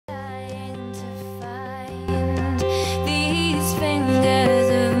These fingers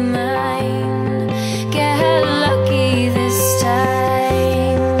of mine get lucky this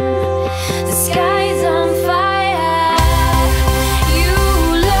time. The sky's on fire. You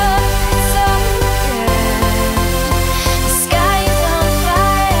look so good. The sky's on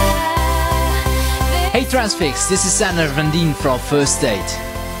fire. Hey Trancefix, this is Sander Van Dien from First Date.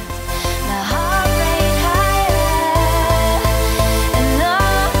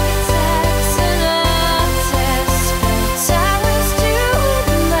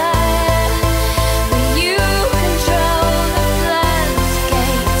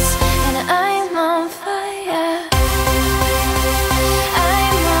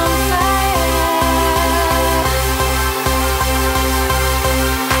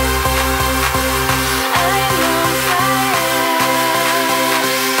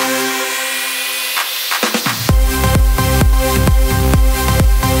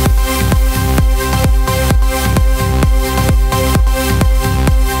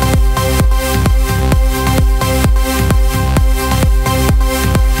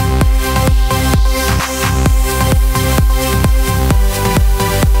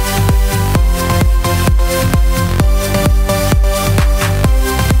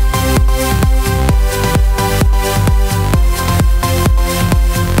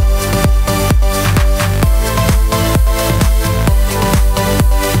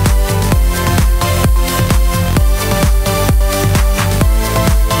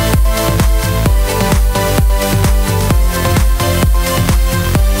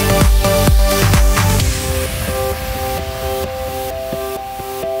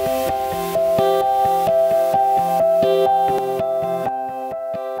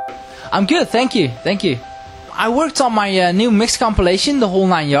 I'm good, thank you. I worked on my new mix compilation, The Whole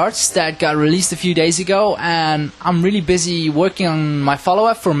 9 Yards, that got released a few days ago, and I'm really busy working on my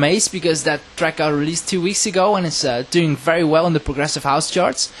follow-up for Maze, because that track got released 2 weeks ago and it's doing very well in the progressive house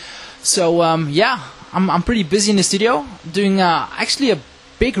charts. So yeah, I'm pretty busy in the studio, doing actually a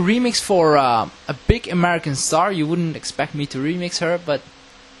big remix for a big American star. You wouldn't expect me to remix her, but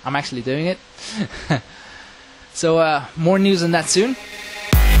I'm actually doing it. So more news on that soon.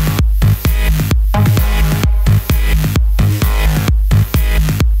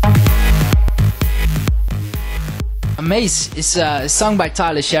 Maze is sung by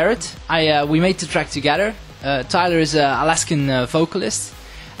Tyler Sherritt. We made the track together. Tyler is an Alaskan vocalist,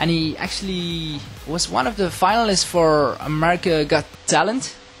 and he actually was one of the finalists for America Got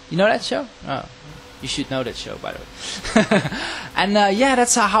Talent. You know that show? Oh, you should know that show, by the way. And yeah,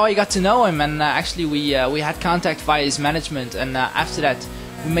 that's how I got to know him. And actually, we had contact via his management. And after that,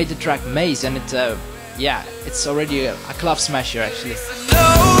 we made the track Maze, and yeah, it's already a club smasher actually.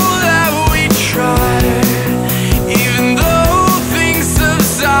 Even though things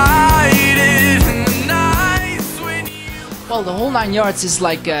subsided in the nights when you... Well, The Whole 9 Yards is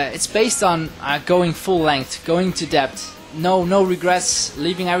like, it's based on going full length, going to depth, no regrets,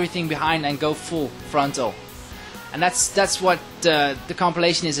 leaving everything behind and go full frontal. And that's what the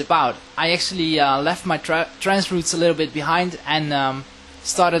compilation is about. I actually left my trance roots a little bit behind and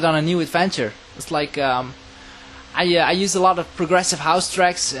started on a new adventure. It's like, I use a lot of progressive house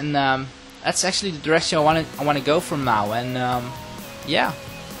tracks, and that's actually the direction I want to go from now, and yeah,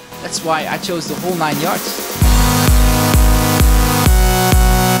 that's why I chose The Whole 9 Yards.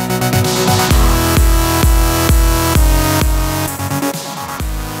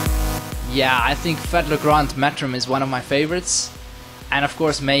 Yeah, I think Fat Legrand Metrum is one of my favorites, and of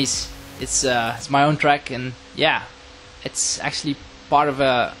course Maze. It's my own track, and yeah, it's actually part of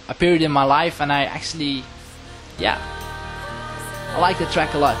a period in my life, and I actually, yeah, I like the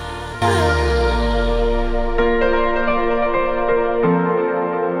track a lot.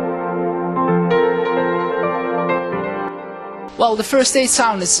 Well, the First Date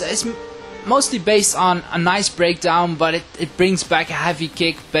sound is mostly based on a nice breakdown, but it brings back a heavy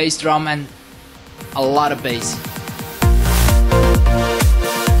kick, bass drum, and a lot of bass.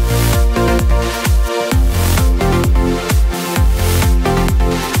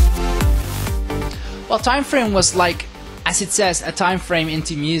 Well, Time Frame was like, as it says, a time frame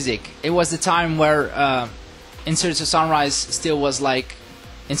into music. It was the time where In Search of Sunrise still was like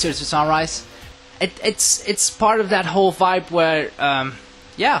In Search of Sunrise. It's part of that whole vibe where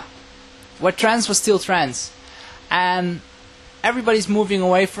yeah, where trance was still trance, and everybody's moving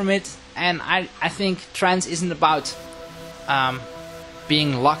away from it. And I think trance isn't about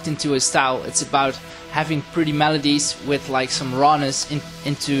being locked into a style. It's about having pretty melodies with like some rawness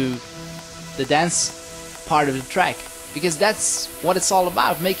into the dance part of the track, because that's what it's all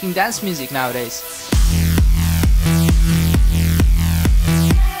about, making dance music nowadays.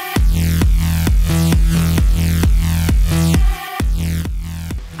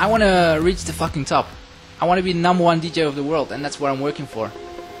 I want to reach the fucking top. I want to be the #1 DJ of the world, and that's what I'm working for.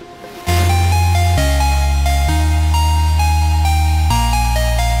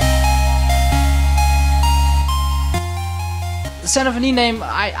 The Sander Van Dien name,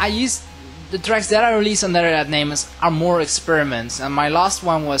 I used the tracks that I released under that name are more experiments, and my last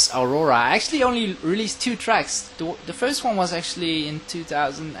one was Aurora. I actually only released 2 tracks. The first one was actually in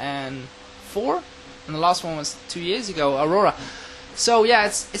 2004, and the last one was 2 years ago, Aurora. So yeah,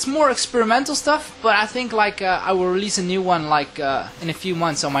 it's more experimental stuff, but I think like I will release a new one like in a few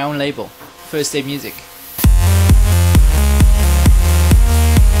months on my own label, First Day Music.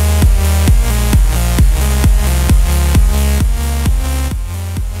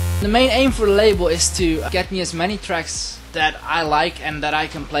 The main aim for the label is to get me as many tracks that I like and that I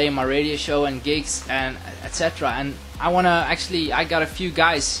can play in my radio show and gigs and etc. And I got a few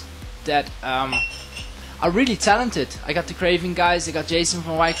guys that are really talented. I got the Craving guys, I got Jason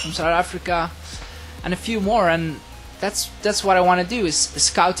van Wyk from South Africa, and a few more. And that's what I want to do, is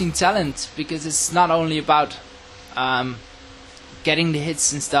scouting talent, because it's not only about getting the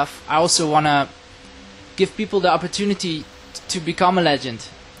hits and stuff. I also want to give people the opportunity to become a legend.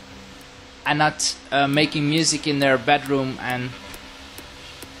 And not making music in their bedroom and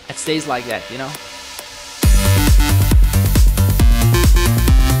it stays like that, you know.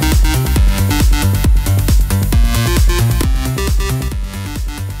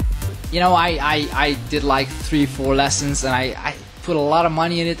 You know, I did like 3-4 lessons, and I put a lot of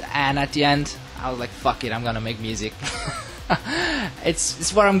money in it, and at the end I was like, fuck it, I'm gonna make music.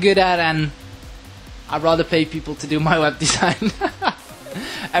 It's what I'm good at, and I'd rather pay people to do my web design.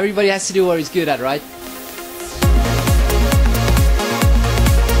 Everybody has to do what he's good at, right?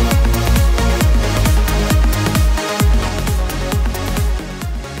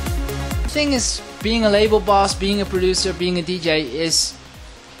 The thing is, being a label boss, being a producer, being a DJ is,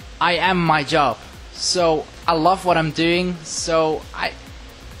 I am my job. So I love what I'm doing. So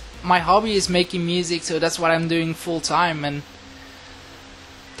my hobby is making music, so that's what I'm doing full time, and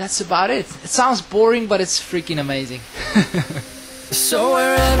that's about it. It sounds boring, but it's freaking amazing. So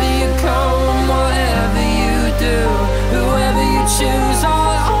wherever you come, whatever you do, whoever you choose,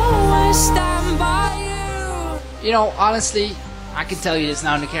 I'll always stand by you. You know, honestly, I can tell you this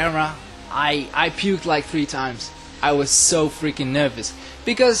now on the camera, I puked like 3 times. I was so freaking nervous.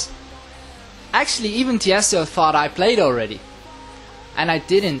 Because, actually, even Tiësto thought I played already. And I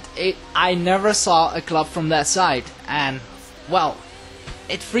didn't. I never saw a club from that side. And, well,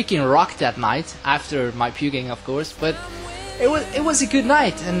 it freaking rocked that night, after my puking, of course, but it was a good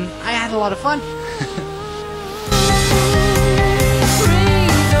night, and I had a lot of fun.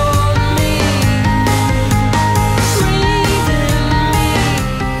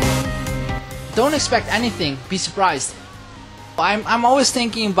 Don't expect anything, be surprised. I'm always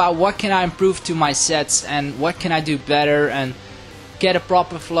thinking about what can I improve to my sets, and what can I do better, and get a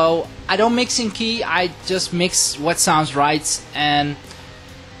proper flow. I don't mix in key, I just mix what sounds right, and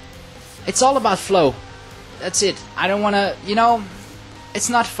it's all about flow. That's it. I don't want to, you know, it's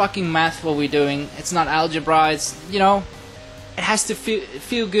not fucking math what we're doing. It's not algebra. It's, you know, it has to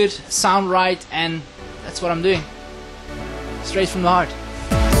feel good, sound right, and that's what I'm doing. Straight from the heart.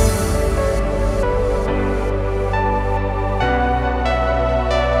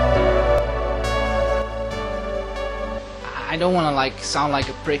 I don't want to like sound like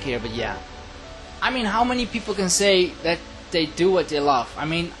a prick here, but yeah. I mean, how many people can say that they do what they love? I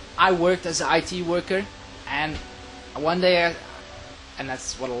mean, I worked as an IT worker. And one day, and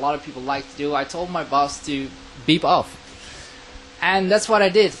that's what a lot of people like to do, I told my boss to beep off. And that's what I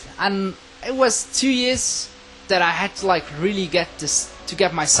did. And it was 2 years that I had to like really get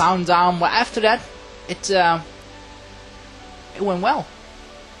my sound down. But after that, it went well.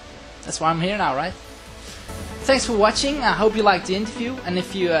 That's why I'm here now, right? Thanks for watching. I hope you liked the interview. And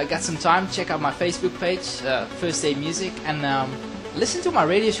if you got some time, check out my Facebook page, First Day Music, and listen to my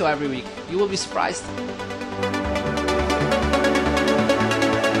radio show every week. You will be surprised.